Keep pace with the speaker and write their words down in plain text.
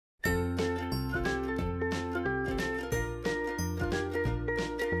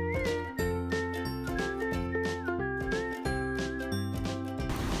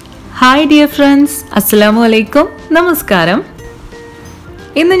Hi dear friends, Assalamu alaikum, Namaskaram.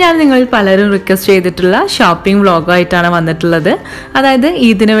 ഇന്ന് ഞാൻ നിങ്ങളിൽ പലരും റിക്വസ്റ്റ് ചെയ്തിട്ടുള്ള ഷോപ്പിംഗ് വ്ളോഗായിട്ടാണ് വന്നിട്ടുള്ളത്. അതായത്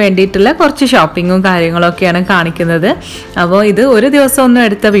ഇതിന് വേണ്ടിയിട്ടുള്ള കുറച്ച് ഷോപ്പിങ്ങും കാര്യങ്ങളൊക്കെയാണ് കാണിക്കുന്നത്. അപ്പോൾ ഇത് ഒരു ദിവസം ഒന്നും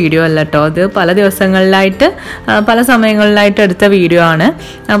എടുത്ത വീഡിയോ അല്ല കേട്ടോ, ഇത് പല ദിവസങ്ങളിലായിട്ട് പല സമയങ്ങളിലായിട്ട് എടുത്ത വീഡിയോ ആണ്.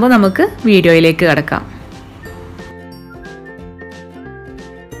 അപ്പോൾ നമുക്ക് വീഡിയോയിലേക്ക് കടക്കാം.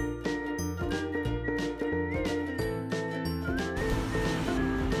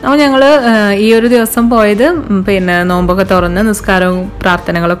 അപ്പോൾ ഞങ്ങൾ ഈ ഒരു ദിവസം പോയത് നോമ്പൊക്കെ തുറന്ന് നിസ്കാരവും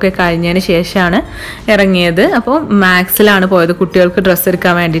പ്രാർത്ഥനകളൊക്കെ കഴിഞ്ഞതിന് ശേഷമാണ് ഇറങ്ങിയത്. അപ്പോൾ മാക്സിലാണ് പോയത്, കുട്ടികൾക്ക് ഡ്രസ്സ്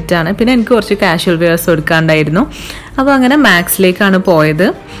എടുക്കാൻ വേണ്ടിയിട്ടാണ്. പിന്നെ എനിക്ക് കുറച്ച് കാഷ്വൽ വെയേഴ്സ് എടുക്കാണ്ടായിരുന്നു. അപ്പോൾ അങ്ങനെ മാക്സിലേക്കാണ് പോയത്.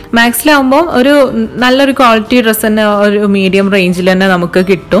 മാക്സിലാവുമ്പോൾ ഒരു നല്ലൊരു ക്വാളിറ്റി ഡ്രസ്സ് തന്നെ ഒരു മീഡിയം റേഞ്ചിൽ തന്നെ നമുക്ക്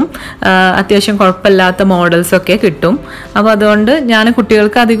കിട്ടും. അത്യാവശ്യം കുഴപ്പമില്ലാത്ത മോഡൽസൊക്കെ കിട്ടും. അപ്പോൾ അതുകൊണ്ട് ഞാൻ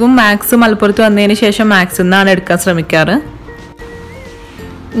കുട്ടികൾക്ക് അധികം മാക്സ് മലപ്പുറത്ത് വന്നതിന് ശേഷം മാക്സിൽ നിന്നാണ് എടുക്കാൻ ശ്രമിക്കാറ്.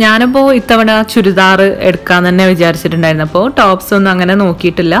 ഞാനിപ്പോൾ ഇത്തവണ ചുരിദാർ എടുക്കാൻ തന്നെ വിചാരിച്ചിട്ടുണ്ടായിരുന്നു. അപ്പോൾ ടോപ്സ് ഒന്നും അങ്ങനെ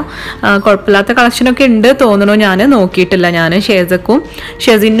നോക്കിയിട്ടില്ല. കുഴപ്പമില്ലാത്ത കളക്ഷനൊക്കെ ഉണ്ട് തോന്നണു. ഞാൻ നോക്കിയിട്ടില്ല. ഞാൻ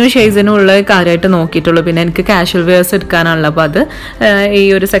ഷെസിനും ഉള്ള കാര്യമായിട്ട് നോക്കിയിട്ടുള്ളൂ. പിന്നെ എനിക്ക് കാഷ്വൽ വെയേഴ്സ് എടുക്കാനാണല്ലോ. അപ്പോൾ അത് ഈ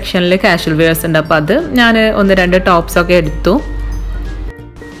ഒരു സെക്ഷനിൽ കാഷ്വൽ വെയേഴ്സ് ഉണ്ട്. അപ്പോൾ അത് ഞാൻ 1-2 ടോപ്സൊക്കെ എടുത്തു.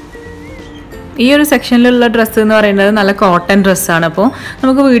 ഈ ഒരു സെക്ഷനിലുള്ള ഡ്രസ്സ് എന്ന് പറയുന്നത് നല്ല കോട്ടൺ ഡ്രസ്സാണ്. അപ്പോൾ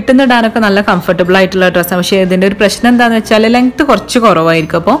നമുക്ക് വീട്ടിൽ നിന്ന് ഇടാനൊക്കെ നല്ല കംഫർട്ടബിൾ ആയിട്ടുള്ള ഡ്രസ്സാണ്. പക്ഷേ ഇതിൻ്റെ ഒരു പ്രശ്നം എന്താണെന്ന് വെച്ചാൽ ലെങ്ത്ത് കുറച്ച്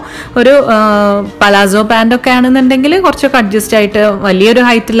കുറവായിരിക്കും. അപ്പോൾ ഒരു പലാസോ പാൻറ്റൊക്കെ ആണെന്നുണ്ടെങ്കിൽ കുറച്ചൊക്കെ അഡ്ജസ്റ്റ് ആയിട്ട് വലിയൊരു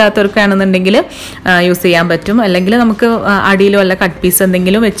ഹൈറ്റ് ഇല്ലാത്തവർക്ക് ആണെന്നുണ്ടെങ്കിൽ യൂസ് ചെയ്യാൻ പറ്റും. അല്ലെങ്കിൽ നമുക്ക് അടിയിലോ അല്ല കട്ട് പീസ്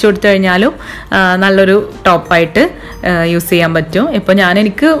എന്തെങ്കിലും വെച്ച് കൊടുത്തു കഴിഞ്ഞാലും നല്ലൊരു ടോപ്പായിട്ട് യൂസ് ചെയ്യാൻ പറ്റും. ഇപ്പോൾ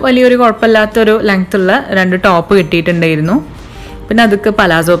എനിക്ക് വലിയൊരു കുഴപ്പമില്ലാത്തൊരു ലെങ്ത്തുള്ള 2 ടോപ്പ് കിട്ടിയിട്ടുണ്ടായിരുന്നു. പിന്നെ അതൊക്കെ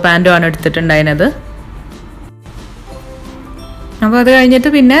പലാസോ പാൻറ്റും ആണ് എടുത്തിട്ടുണ്ടായിരുന്നത്. അപ്പോൾ അത് കഴിഞ്ഞിട്ട്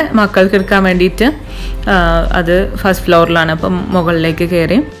പിന്നെ മക്കൾക്ക് എടുക്കാൻ വേണ്ടിയിട്ട് അത് ഫസ്റ്റ് ഫ്ലോറിലാണ്. അപ്പം മുകളിലേക്ക്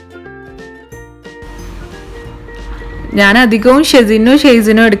കയറി. ഞാൻ അധികവും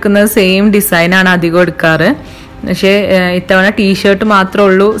ഷെയ്സിനും എടുക്കുന്നത് സെയിം ഡിസൈനാണ് അധികം എടുക്കാറ്. പക്ഷേ ഇത്തവണ ടീഷർട്ട് മാത്രമേ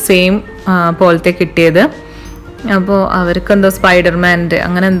ഉള്ളൂ സെയിം പോലത്തെ കിട്ടിയത്. അപ്പോൾ അവർക്കെന്തോ സ്പൈഡർമാൻ്റെ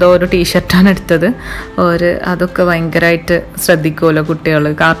അങ്ങനെ എന്തോ ഒരു ടീഷർട്ടാണ് എടുത്തത്. അതൊക്കെ ഭയങ്കരമായിട്ട് ശ്രദ്ധിക്കുമല്ലോ കുട്ടികൾ,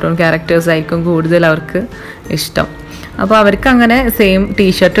 കാർട്ടൂൺ ക്യാരക്ടേഴ്സ് ആയിരിക്കും കൂടുതൽ അവർക്ക് ഇഷ്ടം. അപ്പോൾ അവർക്ക് അങ്ങനെ സെയിം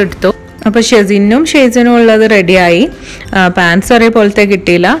ടീഷർട്ട് എടുത്തു. അപ്പോൾ ഷെയ്സിനും ഉള്ളത് റെഡിയായി. പാൻസ് ഒരേപോലത്തെ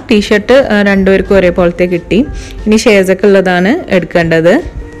കിട്ടിയില്ല, ടീഷർട്ട് രണ്ടുപേർക്കും ഒരേപോലത്തെ കിട്ടി. ഇനി ഷേസൊക്കെ ഉള്ളതാണ് എടുക്കേണ്ടത്.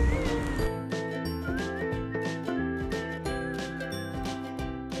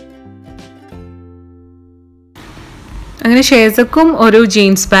 അങ്ങനെ ഷേസക്കും ഒരു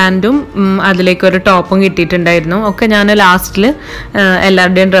ജീൻസ് പാൻറ്റും അതിലേക്ക് ഒരു ടോപ്പും കിട്ടിയിട്ടുണ്ടായിരുന്നു. ഒക്കെ ഞാൻ ലാസ്റ്റിൽ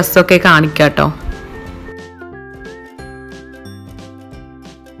എല്ലാവരുടെയും ഡ്രസ്സൊക്കെ കാണിക്കാം കേട്ടോ.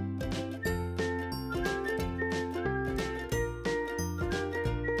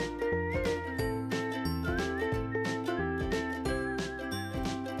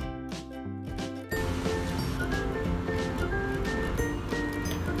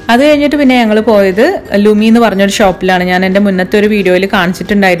 അത് കഴിഞ്ഞിട്ട് പിന്നെ ഞങ്ങൾ പോയത് ലുമി എന്ന് പറഞ്ഞൊരു ഷോപ്പിലാണ്. ഞാൻ എൻ്റെ മുന്നത്തെ ഒരു വീഡിയോയിൽ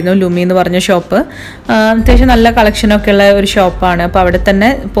കാണിച്ചിട്ടുണ്ടായിരുന്നു ലുമി എന്ന് പറഞ്ഞ ഷോപ്പ്. അത്യാവശ്യം നല്ല കളക്ഷനൊക്കെ ഉള്ള ഒരു ഷോപ്പാണ്. അപ്പോൾ അവിടെ തന്നെ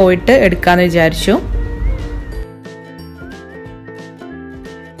പോയിട്ട് എടുക്കാമെന്ന് വിചാരിച്ചു.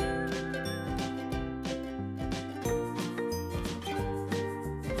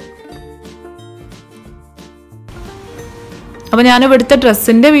 അപ്പോൾ ഞാൻ ഇവിടുത്തെ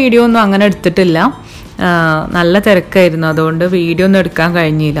ഡ്രസ്സിൻ്റെ വീഡിയോ ഒന്നും അങ്ങനെ എടുത്തിട്ടില്ല. നല്ല തിരക്കായിരുന്നു, അതുകൊണ്ട് വീഡിയോ ഒന്നും എടുക്കാൻ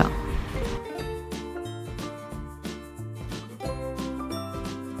കഴിഞ്ഞില്ല.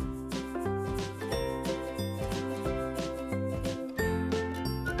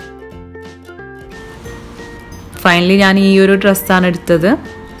 ഫൈനലി ഞാൻ ഈ ഒരു ഡ്രസ്സാണ് എടുത്തത്.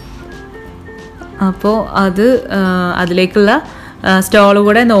 അപ്പോൾ അതിലേക്കുള്ള സ്റ്റോൾ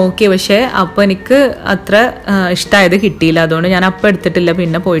കൂടെ നോക്കി. പക്ഷേ അപ്പോൾ എനിക്ക് അത്ര ഇഷ്ടമായത് കിട്ടിയില്ല. അതുകൊണ്ട് ഞാൻ അപ്പം എടുത്തിട്ടില്ല,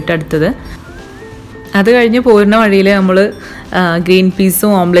 പിന്നെ പോയിട്ട് എടുത്തത്. അത് കഴിഞ്ഞ് പോരുന്ന വഴിയിൽ നമ്മൾ ഗ്രീൻ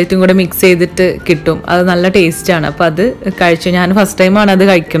പീസും ഓംലെറ്റും കൂടെ മിക്സ് ചെയ്തിട്ട് കിട്ടും. അത് നല്ല ടേസ്റ്റാണ്. അപ്പോൾ അത് കഴിച്ചു. ഞാൻ ഫസ്റ്റ് ടൈമാണ് അത്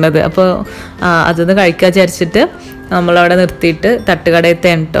കഴിക്കുന്നത്. അപ്പോൾ അതൊന്ന് കഴിക്കാൻ വിചാരിച്ചിട്ട് നമ്മളവിടെ നിർത്തിയിട്ട്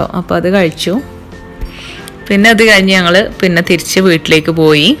തട്ടുകടയത്തേണ് കേട്ടോ. അപ്പോൾ അത് കഴിച്ചു. പിന്നെ അത് കഴിഞ്ഞ് ഞങ്ങൾ പിന്നെ തിരിച്ച് വീട്ടിലേക്ക്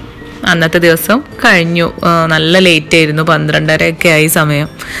പോയി. അന്നത്തെ ദിവസം കഴിഞ്ഞു. നല്ല ലേറ്റ് ആയിരുന്നു, 12:30 ആയി സമയം.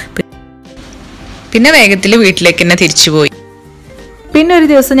 പിന്നെ വേഗത്തിൽ വീട്ടിലേക്ക് തന്നെ തിരിച്ചു പോയി. പിന്നെ ഒരു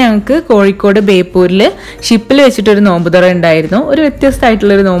ദിവസം ഞങ്ങൾക്ക് കോഴിക്കോട് ബേപ്പൂരിൽ ഷിപ്പിൽ വെച്ചിട്ടൊരു നോമ്പുതുറ ഉണ്ടായിരുന്നു. ഒരു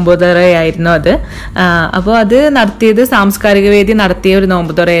വ്യത്യസ്തമായിട്ടുള്ളൊരു നോമ്പുതുറയായിരുന്നു അത്. അപ്പോൾ അത് നടത്തിയത് സാംസ്കാരിക വേദി നടത്തിയ ഒരു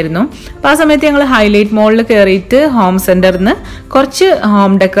നോമ്പുതുറയായിരുന്നു. അപ്പോൾ ആ സമയത്ത് ഞങ്ങൾ ഹൈലൈറ്റ് മോളിൽ കയറിയിട്ട് ഹോം സെൻറ്ററിൽ നിന്ന് കുറച്ച്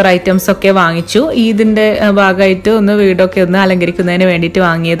ഹോം ഡെക്കർ ഐറ്റംസ് ഒക്കെ വാങ്ങിച്ചു. ഇതിൻ്റെ ഭാഗമായിട്ട് വീടൊക്കെ ഒന്ന് അലങ്കരിക്കുന്നതിന് വേണ്ടിയിട്ട്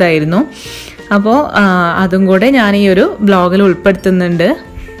വാങ്ങിയതായിരുന്നു. അപ്പോൾ അതും കൂടെ ഞാൻ ഈ ഒരു ബ്ലോഗിൽ ഉൾപ്പെടുത്തുന്നുണ്ട്.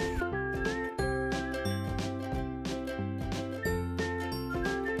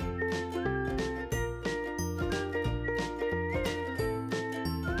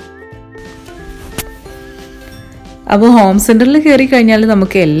 അപ്പോൾ ഹോം സെൻറ്ററിൽ കയറി കഴിഞ്ഞാൽ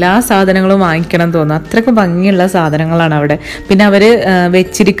നമുക്ക് എല്ലാ സാധനങ്ങളും വാങ്ങിക്കണം തോന്നും. അത്രയ്ക്ക് ഭംഗിയുള്ള സാധനങ്ങളാണ് അവിടെ. പിന്നെ അവർ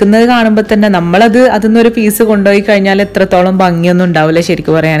വെച്ചിരിക്കുന്നത് കാണുമ്പോൾ തന്നെ അതിന്നൊരു പീസ് കൊണ്ടുപോയി കഴിഞ്ഞാൽ എത്രത്തോളം ഭംഗിയൊന്നും ഉണ്ടാവില്ല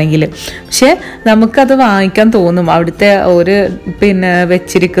ശരിക്കും പറയുകയാണെങ്കിൽ. പക്ഷേ നമുക്കത് വാങ്ങിക്കാൻ തോന്നും. അവിടുത്തെ ഒരു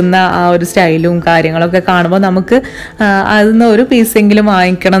വെച്ചിരിക്കുന്ന ആ ഒരു സ്റ്റൈലും കാര്യങ്ങളൊക്കെ കാണുമ്പോൾ നമുക്ക് അതിന്ന് ഒരു പീസെങ്കിലും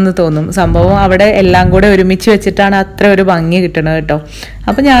വാങ്ങിക്കണം എന്ന് തോന്നും. സംഭവം അവിടെ എല്ലാം കൂടെ ഒരുമിച്ച് വെച്ചിട്ടാണ് അത്ര ഒരു ഭംഗി കിട്ടുന്നത് കേട്ടോ.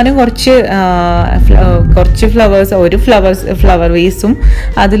 അപ്പം ഞാനും കുറച്ച് ഫ്ലവർ വേസും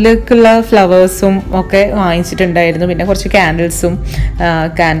അതിലേക്കുള്ള ഫ്ലവേഴ്സും ഒക്കെ വാങ്ങിച്ചിട്ടുണ്ടായിരുന്നു. പിന്നെ കുറച്ച്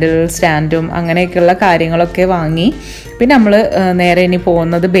കാൻഡിൽ സ്റ്റാൻഡും അങ്ങനെയൊക്കെയുള്ള കാര്യങ്ങളൊക്കെ വാങ്ങി. പിന്നെ നമ്മൾ നേരെ ഇനി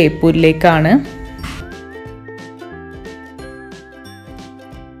പോകുന്നത് ബേപ്പൂരിലേക്കാണ്.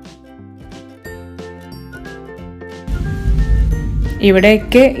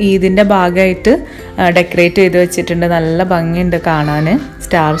 ഇവിടെയൊക്കെ ഈദിൻ്റെ ഭാഗമായിട്ട് ഡെക്കറേറ്റ് ചെയ്ത് വെച്ചിട്ടുണ്ട്. നല്ല ഭംഗിയുണ്ട് കാണാൻ.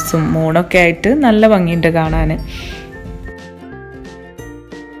 സ്റ്റാർസും മൂണൊക്കെ ആയിട്ട് നല്ല ഭംഗിയുണ്ട് കാണാൻ.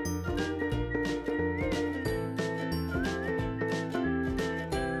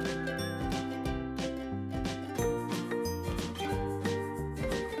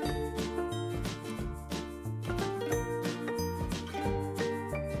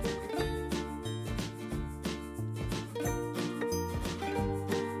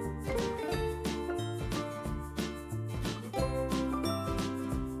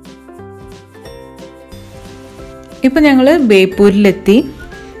 ഇപ്പം ഞങ്ങൾ ബേപ്പൂരിലെത്തി.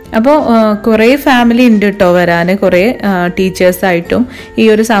 അപ്പോൾ കുറേ ഫാമിലി ഉണ്ട് കേട്ടോ വരാൻ. കുറേ ടീച്ചേഴ്സായിട്ടും ഈ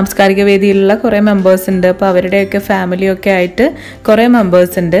ഒരു സാംസ്കാരിക വേദിയിലുള്ള കുറേ മെമ്പേഴ്സ് ഉണ്ട്. അപ്പോൾ അവരുടെയൊക്കെ ഫാമിലിയൊക്കെ ആയിട്ട് കുറേ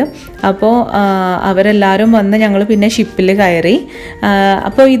മെമ്പേഴ്സ് ഉണ്ട്. അപ്പോൾ അവരെല്ലാവരും വന്ന് ഞങ്ങൾ പിന്നെ ഷിപ്പിൽ കയറി.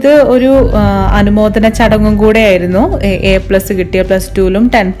 അപ്പോൾ ഇത് ഒരു അനുമോദന ചടങ്ങും കൂടെ ആയിരുന്നു. A+ കിട്ടിയ +2ലും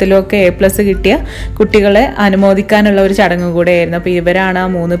 10th ഒക്കെ A+ കിട്ടിയ കുട്ടികളെ അനുമോദിക്കാനുള്ള ഒരു ചടങ്ങും കൂടെ ആയിരുന്നു. അപ്പോൾ ഇവരാണ് ആ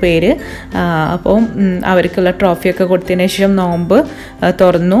 3 പേര്. അപ്പോൾ അവർക്കുള്ള ട്രോഫിയൊക്കെ കൊടുത്തതിന് ശേഷം നോമ്പ്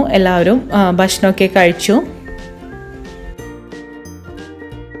തുറന്നു. എല്ലാവരും ഭക്ഷണമൊക്കെ കഴിച്ചു.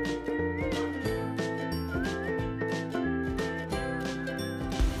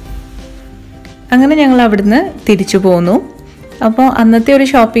 അങ്ങനെ ഞങ്ങൾ അവിടുന്ന് തിരിച്ചു പോന്നു. അപ്പോൾ അന്നത്തെ ഒരു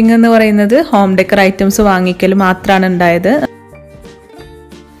ഷോപ്പിംഗ് എന്ന് പറയുന്നത് ഹോം ഡെക്കർ ഐറ്റംസ് വാങ്ങിക്കൽ മാത്രമാണ് ഉണ്ടായത്.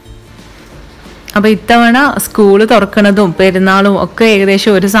 അപ്പോൾ ഇത്തവണ സ്കൂൾ തുറക്കുന്നതും പെരുന്നാളും ഒക്കെ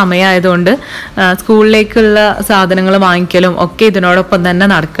ഏകദേശം ഒരു സമയമായതുകൊണ്ട് സ്കൂളിലേക്കുള്ള സാധനങ്ങൾ വാങ്ങിക്കലും ഒക്കെ ഇതിനോടൊപ്പം തന്നെ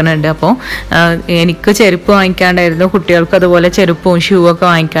നടക്കുന്നുണ്ട്. അപ്പോൾ എനിക്ക് ചെരുപ്പ് വാങ്ങിക്കാണ്ടായിരുന്നു, കുട്ടികൾക്ക് അതുപോലെ ചെരുപ്പും ഷൂ ഒക്കെ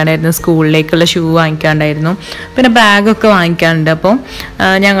വാങ്ങിക്കാണ്ടായിരുന്നു, സ്കൂളിലേക്കുള്ള ഷൂ വാങ്ങിക്കാണ്ടായിരുന്നു, പിന്നെ ബാഗൊക്കെ വാങ്ങിക്കാനുണ്ട്. അപ്പോൾ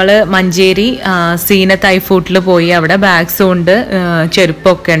ഞങ്ങൾ മഞ്ചേരി സീനത്ത് ഐ ഫുഡിൽ പോയി. അവിടെ ബാഗ്സും ഉണ്ട്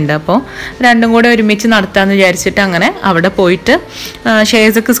ചെരുപ്പൊക്കെ ഉണ്ട്. അപ്പോൾ രണ്ടും കൂടെ ഒരുമിച്ച് നടത്താമെന്ന് വിചാരിച്ചിട്ട് അങ്ങനെ അവിടെ പോയിട്ട്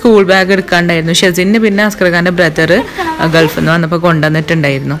ഷേസക്ക് സ്കൂൾ ബാഗ് എടുക്കാണ്ടായിരുന്നു. ഷെസിന് പിന്നെ ഹസ്കർ ഖാൻ്റെ ബ്രദർ ഗൾഫിൽ നിന്ന് വന്നപ്പോൾ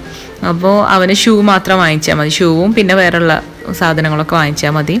കൊണ്ടുവന്നിട്ടുണ്ടായിരുന്നു. അപ്പോൾ അവന് ഷൂ മാത്രം വാങ്ങിച്ചാൽ മതി, ഷൂവും പിന്നെ വേറെയുള്ള സാധനങ്ങളൊക്കെ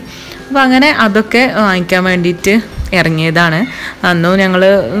വാങ്ങിച്ചാൽ മതി. അപ്പോൾ അങ്ങനെ അതൊക്കെ വാങ്ങിക്കാൻ വേണ്ടിയിട്ട് ഇറങ്ങിയതാണ്. അന്നും ഞങ്ങൾ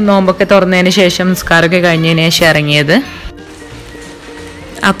നോമ്പൊക്കെ തുറന്നതിന് ശേഷം നിസ്കാരമൊക്കെ കഴിഞ്ഞതിന് ശേഷം ഇറങ്ങിയത്.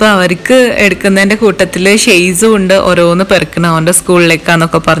 അപ്പോൾ അവർക്ക് എടുക്കുന്നതിൻ്റെ കൂട്ടത്തിൽ ഷെയ്സും ഉണ്ട്, ഓരോന്ന് പെറുക്കണം അവൻ്റെ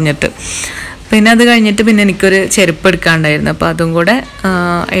സ്കൂളിലേക്കാന്നൊക്കെ പറഞ്ഞിട്ട്. പിന്നെ അത് കഴിഞ്ഞിട്ട് പിന്നെ എനിക്കൊരു ചെരുപ്പ് എടുക്കാണ്ടായിരുന്നു. അപ്പോൾ അതും കൂടെ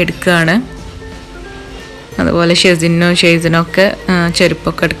എടുക്കുകയാണ്. അതുപോലെ ഷെയ്സിനും ഒക്കെ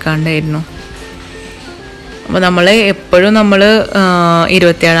ചെരുപ്പൊക്കെ എടുക്കാണ്ടായിരുന്നു. അപ്പോൾ എപ്പോഴും നമ്മൾ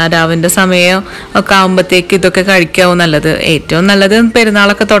 27 രാവിൻ്റെ സമയം ഒക്കെ ആകുമ്പോഴത്തേക്ക് ഇതൊക്കെ കഴിക്കാവും നല്ലത്. ഏറ്റവും നല്ലത്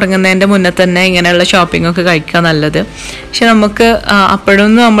പെരുന്നാളൊക്കെ തുടങ്ങുന്നതിൻ്റെ മുന്നേ തന്നെ ഇങ്ങനെയുള്ള ഷോപ്പിങ്ങൊക്കെ കഴിക്കാൻ നല്ലത്. പക്ഷെ നമുക്ക്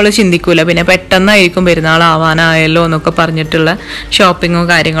അപ്പോഴൊന്നും നമ്മൾ ചിന്തിക്കൂല. പിന്നെ പെട്ടെന്നായിരിക്കും പെരുന്നാളാവാനായല്ലോ എന്നൊക്കെ പറഞ്ഞിട്ടുള്ള ഷോപ്പിങ്ങും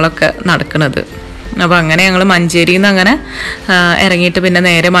കാര്യങ്ങളൊക്കെ നടക്കുന്നത്. അപ്പോൾ അങ്ങനെ ഞങ്ങൾ മഞ്ചേരിയിൽ നിന്ന് അങ്ങനെ ഇറങ്ങിയിട്ട് പിന്നെ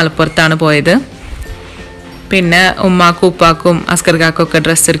നേരെ മലപ്പുറത്താണ് പോയത്. പിന്നെ ഉമ്മാക്കും ഉപ്പാക്കും ഹസ്കർ കാക്കൊക്കെ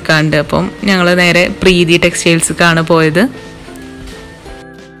ഡ്രസ്സ് എടുക്കാണ്ട്. അപ്പം ഞങ്ങൾ നേരെ പ്രീതി ടെക്സ്റ്റൈൽസിലേക്കാണ് പോയത്.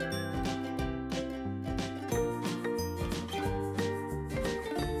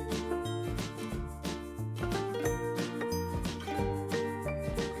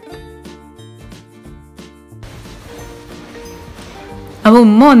 അപ്പോൾ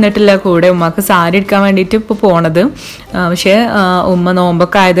ഉമ്മ വന്നിട്ടില്ല കൂടെ. ഉമ്മക്ക് സാരി എടുക്കാൻ വേണ്ടിയിട്ട് ഇപ്പോൾ പോണത്. പക്ഷേ ഉമ്മ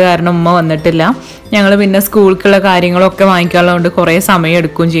നോമ്പൊക്കെ ആയത് കാരണം ഉമ്മ വന്നിട്ടില്ല. ഞങ്ങൾ പിന്നെ സ്കൂളിലേക്കുള്ള കാര്യങ്ങളൊക്കെ വാങ്ങിക്കാനുള്ളതുകൊണ്ട് കുറേ സമയം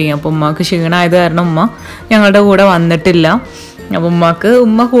എടുക്കുകയും ചെയ്യും. അപ്പോൾ ഉമ്മക്ക് ക്ഷീണമായത് കാരണം ഉമ്മ ഞങ്ങളുടെ കൂടെ വന്നിട്ടില്ല. അപ്പോൾ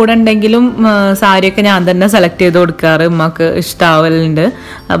ഉമ്മ കൂടെ ഉണ്ടെങ്കിലും സാരിയൊക്കെ ഞാൻ തന്നെ സെലക്ട് ചെയ്ത് കൊടുക്കാറ്. ഉമ്മക്ക് ഇഷ്ടമാവലുണ്ട്.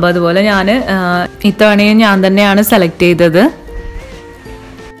 അപ്പോൾ അതുപോലെ ഇത്തവണയും ഞാൻ തന്നെയാണ് സെലക്ട് ചെയ്തത്.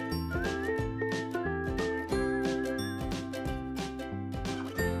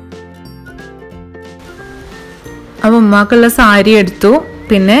 അപ്പോൾ ഉമ്മാക്കുള്ള സാരി എടുത്തു.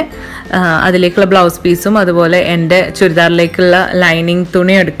 പിന്നെ അതിലേക്കുള്ള ബ്ലൗസ് പീസും അതുപോലെ എൻ്റെ ചുരിദാറിലേക്കുള്ള ലൈനിങ്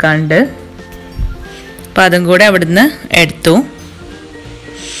തുണി എടുക്കാണ്ട്. അപ്പോൾ അതും കൂടെ അവിടുന്ന് എടുത്തു.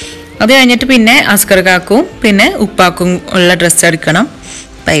 അത് കഴിഞ്ഞിട്ട് പിന്നെ അസ്കർക്കാക്കും പിന്നെ ഉപ്പാക്കും ഉള്ള ഡ്രസ്സ് എടുക്കണം.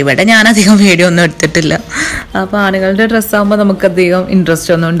 അപ്പം ഇവിടെ ഞാനധികം വീഡിയോ ഒന്നും എടുത്തിട്ടില്ല. അപ്പോൾ ആണുങ്ങളുടെ ഡ്രസ്സാകുമ്പോൾ നമുക്കധികം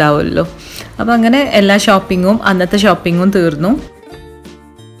ഇൻട്രസ്റ്റ് ഒന്നും ഉണ്ടാവുമല്ലോ. അപ്പോൾ അങ്ങനെ എല്ലാ ഷോപ്പിങ്ങും അന്നത്തെ ഷോപ്പിങ്ങും തീർന്നു.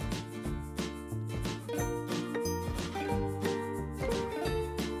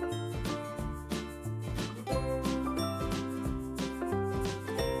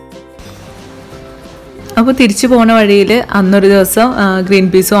 അപ്പോൾ തിരിച്ചു പോകുന്ന വഴിയിൽ അന്നൊരു ദിവസം ഗ്രീൻ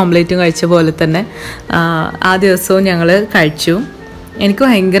പീസും ഓംലേറ്റും കഴിച്ച പോലെ തന്നെ ആ ദിവസവും ഞങ്ങൾ കഴിച്ചു. എനിക്ക്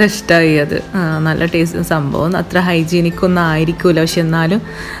ഭയങ്കര ഇഷ്ടമായി അത്. നല്ല ടേസ്റ്റ് സംഭവം. അത്ര ഹൈജീനിക്കൊന്നും ആയിരിക്കില്ല, പക്ഷെ എന്നാലും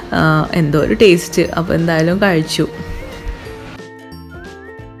എന്തോ ഒരു ടേസ്റ്റ്. അപ്പോൾ എന്തായാലും കഴിച്ചു.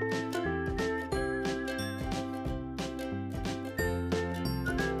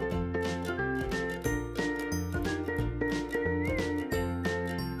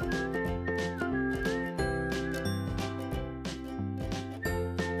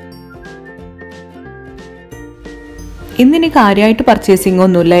 ഇന്നിനി കാര്യമായിട്ട് പർച്ചേസിംഗ്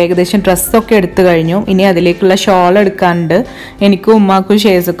ഒന്നുമില്ല. ഏകദേശം ഡ്രസ്സൊക്കെ എടുത്തു കഴിഞ്ഞു. ഇനി അതിലേക്കുള്ള ഷോൾ എടുക്കാനുണ്ട്. എനിക്കും ഉമ്മാക്കും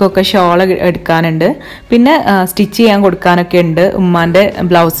ഷേസക്കും ഒക്കെ ഷോൾ എടുക്കാനുണ്ട്. പിന്നെ സ്റ്റിച്ച് ചെയ്യാൻ കൊടുക്കാനൊക്കെ ഉണ്ട്. ഉമ്മാൻ്റെ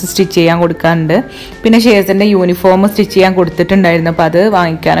ബ്ലൗസ് സ്റ്റിച്ച് ചെയ്യാൻ കൊടുക്കാനുണ്ട്. പിന്നെ ഷേസിൻ്റെ യൂണിഫോം സ്റ്റിച്ച് ചെയ്യാൻ കൊടുത്തിട്ടുണ്ടായിരുന്നു. അപ്പോൾ അത്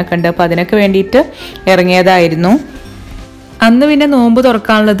വാങ്ങിക്കാനൊക്കെ ഉണ്ട്. അപ്പോൾ അതിനൊക്കെ വേണ്ടിയിട്ട് ഇറങ്ങിയതായിരുന്നു. അന്ന് പിന്നെ നോമ്പ്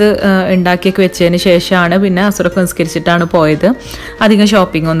തുറക്കാനുള്ളത് ഉണ്ടാക്കിയൊക്കെ വെച്ചതിന് ശേഷമാണ് പിന്നെ അസുറൊക്കെ നിസ്കരിച്ചിട്ടാണ് പോയത്. അധികം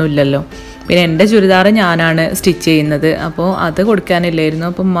ഷോപ്പിംഗ് ഒന്നും ഇല്ലല്ലോ. പിന്നെ എൻ്റെ ചുരിദാർ ഞാനാണ് സ്റ്റിച്ച് ചെയ്യുന്നത്. അപ്പോൾ അത് കൊടുക്കാനില്ലായിരുന്നു.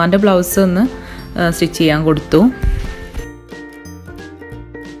 അപ്പോൾ ഉമ്മാൻ്റെ ബ്ലൗസ് ഒന്ന് സ്റ്റിച്ച് ചെയ്യാൻ കൊടുത്തു.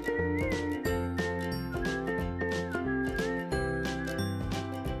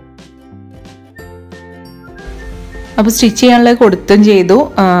 അപ്പോൾ സ്റ്റിച്ച് ചെയ്യാനുള്ളത് കൊടുത്തും ചെയ്തു.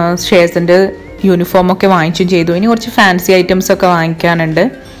 ഷേഴ്സിൻ്റെ യൂണിഫോമൊക്കെ വാങ്ങിച്ചും ചെയ്തു. ഇനി കുറച്ച് ഫാൻസി ഐറ്റംസൊക്കെ വാങ്ങിക്കാനുണ്ട്.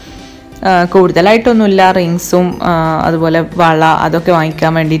 കൂടുതലായിട്ടൊന്നുമില്ല. റിങ്സും അതുപോലെ വള അതൊക്കെ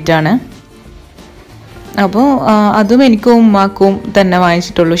വാങ്ങിക്കാൻ വേണ്ടിയിട്ടാണ്. അപ്പോൾ അതും എനിക്കും ഉമ്മാക്കും തന്നെ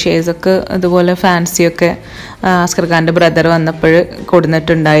വാങ്ങിച്ചിട്ടുള്ളൂ. ഷേസൊക്കെ അതുപോലെ ഫാൻസിയൊക്കെ അസ്കർ ഖാൻ്റെ ബ്രദർ വന്നപ്പോൾ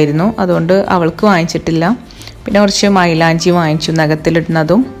കൊടുത്തിട്ടുണ്ടായിരുന്നു. അതുകൊണ്ട് അവൾക്ക് വാങ്ങിച്ചിട്ടില്ല. പിന്നെ കുറച്ച് മൈലാഞ്ചി വാങ്ങിച്ചു,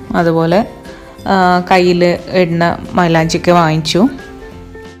 നഖത്തിലിടുന്നതും അതുപോലെ കയ്യിൽ ഇടുന്ന മൈലാഞ്ചിയൊക്കെ വാങ്ങിച്ചു.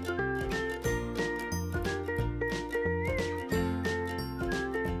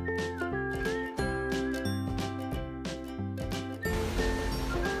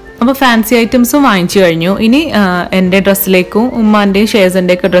 അപ്പോൾ ഫാൻസി ഐറ്റംസും വാങ്ങിച്ചു കഴിഞ്ഞു. ഇനി എൻ്റെ ഡ്രസ്സിലേക്കും ഉമ്മാൻ്റെയും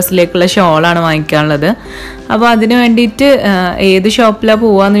ഷേസിൻ്റെയൊക്കെ ഡ്രസ്സിലേക്കുള്ള ഷോളാണ് വാങ്ങിക്കാനുള്ളത്. അപ്പോൾ അതിന് വേണ്ടിയിട്ട് ഏത് ഷോപ്പിലാണ്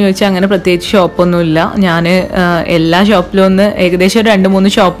പോവാന്ന് ചോദിച്ചാൽ അങ്ങനെ പ്രത്യേകിച്ച് ഷോപ്പൊന്നുമില്ല. ഞാൻ എല്ലാ ഷോപ്പിലും ഒന്ന് ഏകദേശം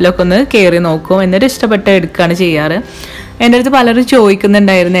 2-3 ഷോപ്പിലൊക്കെ ഒന്ന് കയറി നോക്കും. എന്നിട്ട് ഇഷ്ടപ്പെട്ട എടുക്കുകയാണ് ചെയ്യാറ്. എൻ്റെ അടുത്ത് പലരും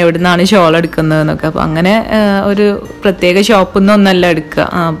ചോദിക്കുന്നുണ്ടായിരുന്നു എവിടെ നിന്നാണ് ഷോൾ എടുക്കുന്നതെന്നൊക്കെ. അപ്പോൾ അങ്ങനെ ഒരു പ്രത്യേക ഷോപ്പൊന്നും ഒന്നല്ല എടുക്കുക.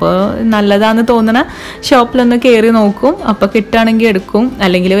 അപ്പോൾ നല്ലതാണെന്ന് തോന്നുന്ന ഷോപ്പിലൊന്ന് കയറി നോക്കും. അപ്പോൾ കിട്ടുകയാണെങ്കിൽ എടുക്കും,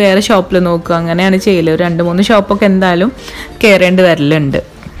 അല്ലെങ്കിൽ വേറെ ഷോപ്പിൽ നോക്കും. അങ്ങനെയാണ് ചെയ്യല്. 2-3 ഷോപ്പൊക്കെ എന്തായാലും കയറേണ്ടി വരലുണ്ട്.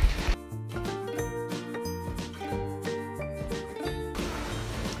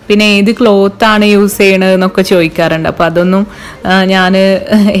 പിന്നെ ഏത് ക്ലോത്താണ് യൂസ് ചെയ്യണത് എന്നൊക്കെ ചോദിക്കാറുണ്ട്. അപ്പോൾ അതൊന്നും ഞാൻ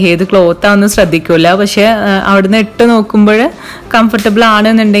ഏത് ക്ലോത്താണെന്ന് ശ്രദ്ധിക്കില്ല. പക്ഷേ അവിടുന്ന് ഇട്ട് നോക്കുമ്പോൾ കംഫർട്ടബിൾ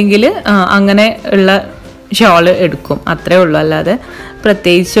ആണെന്നുണ്ടെങ്കിൽ അങ്ങനെ ഉള്ള ഷോള് എടുക്കും. അത്രേ ഉള്ളൂ. അല്ലാതെ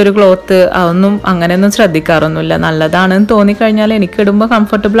പ്രത്യേകിച്ച് ഒരു ക്ലോത്ത് അതൊന്നും അങ്ങനെയൊന്നും ശ്രദ്ധിക്കാറൊന്നുമില്ല. നല്ലതാണെന്ന് തോന്നിക്കഴിഞ്ഞാൽ, എനിക്കിടുമ്പോൾ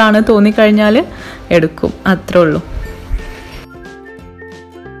കംഫർട്ടബിൾ ആണ് തോന്നിക്കഴിഞ്ഞാൽ എടുക്കും. അത്രേ ഉള്ളൂ.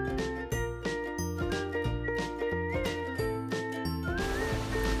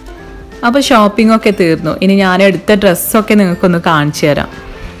 അപ്പോൾ ഷോപ്പിംഗ് ഒക്കെ തീർന്നു. ഇനി ഞാൻ എടുത്ത ഡ്രസ്സൊക്കെ നിങ്ങൾക്കൊന്ന് കാണിച്ചു തരാം.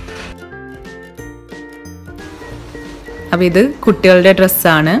 അപ്പോൾ ഇത് കുട്ടികളുടെ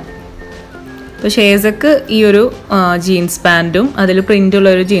ഡ്രസ്സാണ്. അപ്പോൾ ഷേസക്ക് ഈ ഒരു ജീൻസ് പാൻറ്റും അതിൽ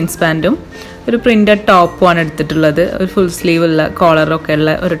പ്രിൻ്റുള്ളൊരു ജീൻസ് പാൻറ്റും ഒരു പ്രിൻ്റഡ് ടോപ്പുമാണ് എടുത്തിട്ടുള്ളത്. ഒരു ഫുൾ സ്ലീവ് ഉള്ള കോളറൊക്കെ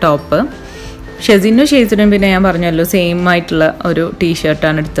ഉള്ള ഒരു ടോപ്പ്. ഷേസിനും പിന്നെ ഞാൻ പറഞ്ഞല്ലോ സെയിം ആയിട്ടുള്ള ഒരു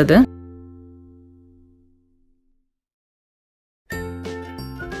ടീഷർട്ടാണ് എടുത്തത്.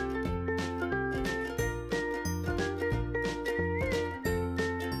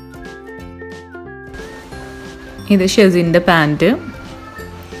 ഇത് ഷെസിൻ്റെ പാൻറ്റ്.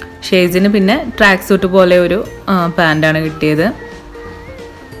 ഷേസിന് പിന്നെ ട്രാക്ക് സൂട്ട് പോലെ ഒരു പാൻറ്റാണ് കിട്ടിയത്.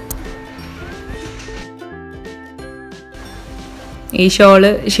 ഈ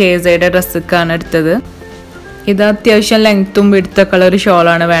ഷോള് ഷേസയുടെ ഡ്രസ്സൊക്കെയാണ് എടുത്തത്. ഇത് അത്യാവശ്യം ലെങ്ത്തും വിഡ്ത്തൊക്കെ ഉള്ള ഒരു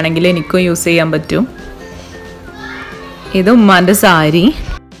ഷോളാണ്. വേണമെങ്കിൽ എനിക്കും യൂസ് ചെയ്യാൻ പറ്റും. ഇത് ഉമ്മാൻ്റെ സാരി.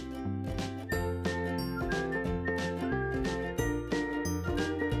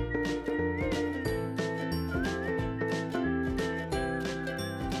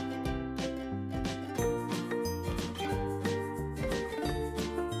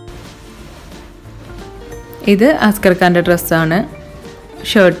 ഇത് അസ്കർക്കാൻ്റെ ഡ്രസ്സാണ്.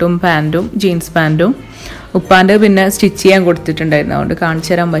 ഷർട്ടും പാൻറ്റും ജീൻസ് പാൻറ്റും. ഉപ്പാൻ്റെ പിന്നെ സ്റ്റിച്ച് ചെയ്യാൻ കൊടുത്തിട്ടുണ്ടായിരുന്നു, അതുകൊണ്ട്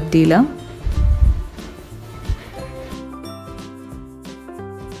കാണിച്ചു തരാൻ പറ്റിയില്ല.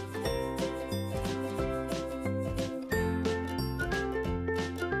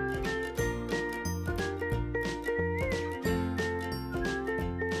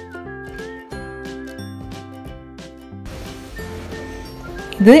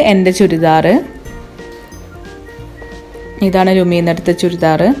 ഇത് എൻ്റെ ചുരിദാർ. ഇതാണ് ലുമിന്നെടുത്ത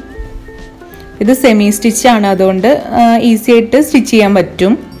ചുരിദാർ. ഇത് സെമി സ്റ്റിച്ചാണ്, അതുകൊണ്ട് ഈസി ആയിട്ട് സ്റ്റിച്ച് ചെയ്യാൻ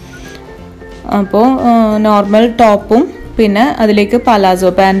പറ്റും. അപ്പോൾ നോർമൽ ടോപ്പും പിന്നെ അതിലേക്ക്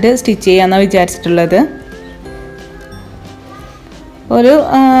പലാസോ പാൻറ്റ് സ്റ്റിച്ച് ചെയ്യാമെന്നാണ് വിചാരിച്ചിട്ടുള്ളത്. ഒരു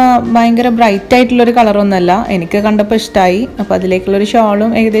ഭയങ്കര ബ്രൈറ്റ് ആയിട്ടുള്ളൊരു കളറൊന്നുമല്ല, എനിക്ക് കണ്ടപ്പോൾ ഇഷ്ടമായി. അപ്പോൾ അതിലേക്കുള്ളൊരു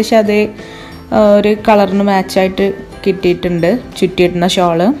ഷോളും ഏകദേശം അതേ ഒരു കളറിന് മാച്ചായിട്ട് കിട്ടിയിട്ടുണ്ട്, ചുറ്റിയിടുന്ന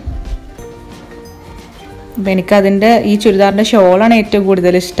ഷോള്. അപ്പം എനിക്കതിൻ്റെ ഈ ചുരിദാറിൻ്റെ ഷോളാണ് ഏറ്റവും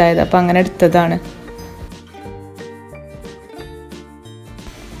കൂടുതൽ ഇഷ്ടമായത്, അപ്പം അങ്ങനെ എടുത്തതാണ്.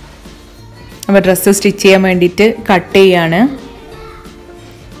 അപ്പോൾ ഡ്രസ്സ് സ്റ്റിച്ച് ചെയ്യാൻ വേണ്ടിയിട്ട് കട്ട് ചെയ്യാണ്.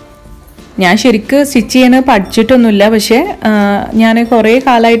 ഞാൻ ശരിക്ക് സ്റ്റിച്ച് ചെയ്യാൻ പഠിച്ചിട്ടൊന്നുമില്ല, പക്ഷേ ഞാൻ കുറേ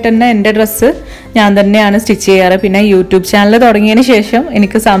കാലമായിട്ട് തന്നെ എൻ്റെ ഡ്രസ്സ് ഞാൻ തന്നെയാണ് സ്റ്റിച്ച് ചെയ്യാറ്. പിന്നെ യൂട്യൂബ് ചാനൽ തുടങ്ങിയതിന് ശേഷം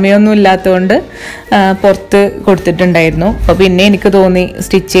എനിക്ക് സമയമൊന്നും ഇല്ലാത്തതുകൊണ്ട് പുറത്ത് കൊടുത്തിട്ടുണ്ടായിരുന്നു. അപ്പോൾ പിന്നെ എനിക്ക് തോന്നി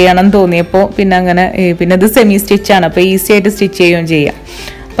സ്റ്റിച്ച് ചെയ്യണം തോന്നിയപ്പോൾ പിന്നെ അങ്ങനെ, പിന്നെ ഇത് സെമി സ്റ്റിച്ചാണ്, അപ്പോൾ ഈസി ആയിട്ട് സ്റ്റിച്ച് ചെയ്യുകയും ചെയ്യാം.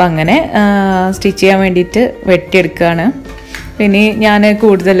 അപ്പോൾ അങ്ങനെ സ്റ്റിച്ച് ചെയ്യാൻ വേണ്ടിയിട്ട് വെട്ടിയെടുക്കുകയാണ്. ഇനി ഞാൻ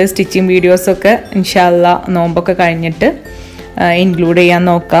കൂടുതൽ സ്റ്റിച്ചിങ് വീഡിയോസൊക്കെ ഇൻഷാ അല്ലാ നോമ്പൊക്കെ കഴിഞ്ഞിട്ട് ഇൻക്ലൂഡ് ചെയ്യാൻ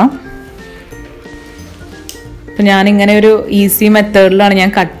നോക്കാം. അപ്പോൾ ഞാനിങ്ങനെ ഒരു ഈസി മെത്തേഡിലാണ് ഞാൻ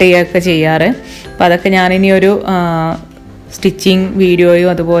കട്ട് ചെയ്യുകയൊക്കെ ചെയ്യാറ്. അപ്പോൾ അതൊക്കെ ഞാനിനി ഒരു സ്റ്റിച്ചിങ്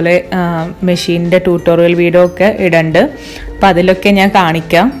വീഡിയോയും അതുപോലെ മെഷീൻ്റെ ട്യൂട്ടോറിയൽ വീഡിയോ ഒക്കെ ഇടുന്നുണ്ട്. അപ്പോൾ അതിലൊക്കെ ഞാൻ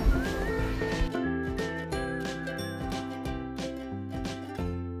കാണിക്കാം.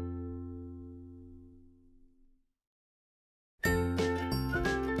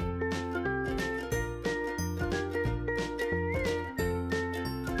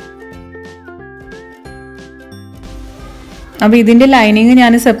 അപ്പോൾ ഇതിൻ്റെ ലൈനിങ്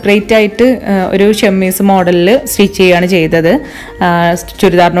ഞാൻ സെപ്പറേറ്റ് ആയിട്ട് ഒരു ഷെമ്മീസ് മോഡലിൽ സ്റ്റിച്ച് ചെയ്യുകയാണ് ചെയ്തത്.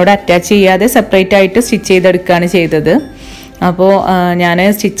 ചുരിദാറിനോട് അറ്റാച്ച് ചെയ്യാതെ സെപ്പറേറ്റ് ആയിട്ട് സ്റ്റിച്ച് ചെയ്തെടുക്കുകയാണ് ചെയ്തത്. അപ്പോൾ ഞാൻ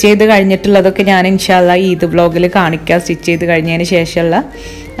സ്റ്റിച്ച് ചെയ്ത് കഴിഞ്ഞിട്ടുള്ളതൊക്കെ ഞാൻ ഇൻഷാ അല്ലാ ഈദ് വ്ലോഗിൽ കാണിക്കാം. സ്റ്റിച്ച് ചെയ്ത് കഴിഞ്ഞതിന് ശേഷമുള്ള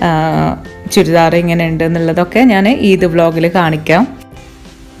ചുരിദാർ എങ്ങനെ ഉണ്ട് എന്നുള്ളതൊക്കെ ഞാൻ ഈദ് വ്ലോഗിൽ കാണിക്കാം.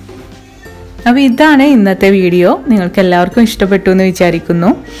 അപ്പോൾ ഇതാണ് ഇന്നത്തെ വീഡിയോ. നിങ്ങൾക്ക് എല്ലാവർക്കും ഇഷ്ടപ്പെട്ടു എന്ന് വിചാരിക്കുന്നു.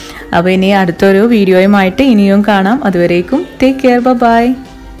 അപ്പോൾ ഇനി അടുത്തൊരു വീഡിയോയുമായിട്ട് ഇനിയും കാണാം. അതുവരേക്കും ടേക്ക് കെയർ, ബൈ.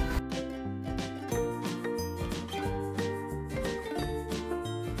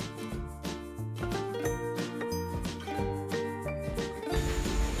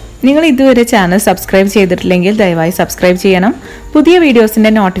 നിങ്ങൾ ഇതുവരെ ചാനൽ സബ്സ്ക്രൈബ് ചെയ്തിട്ടില്ലെങ്കിൽ ദയവായി സബ്സ്ക്രൈബ് ചെയ്യണം. പുതിയ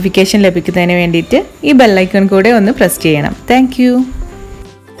വീഡിയോസിൻ്റെ നോട്ടിഫിക്കേഷൻ ലഭിക്കുന്നതിന് വേണ്ടിയിട്ട് ഈ ബെല്ലൈക്കൺ കൂടെ ഒന്ന് പ്രസ് ചെയ്യണം. താങ്ക്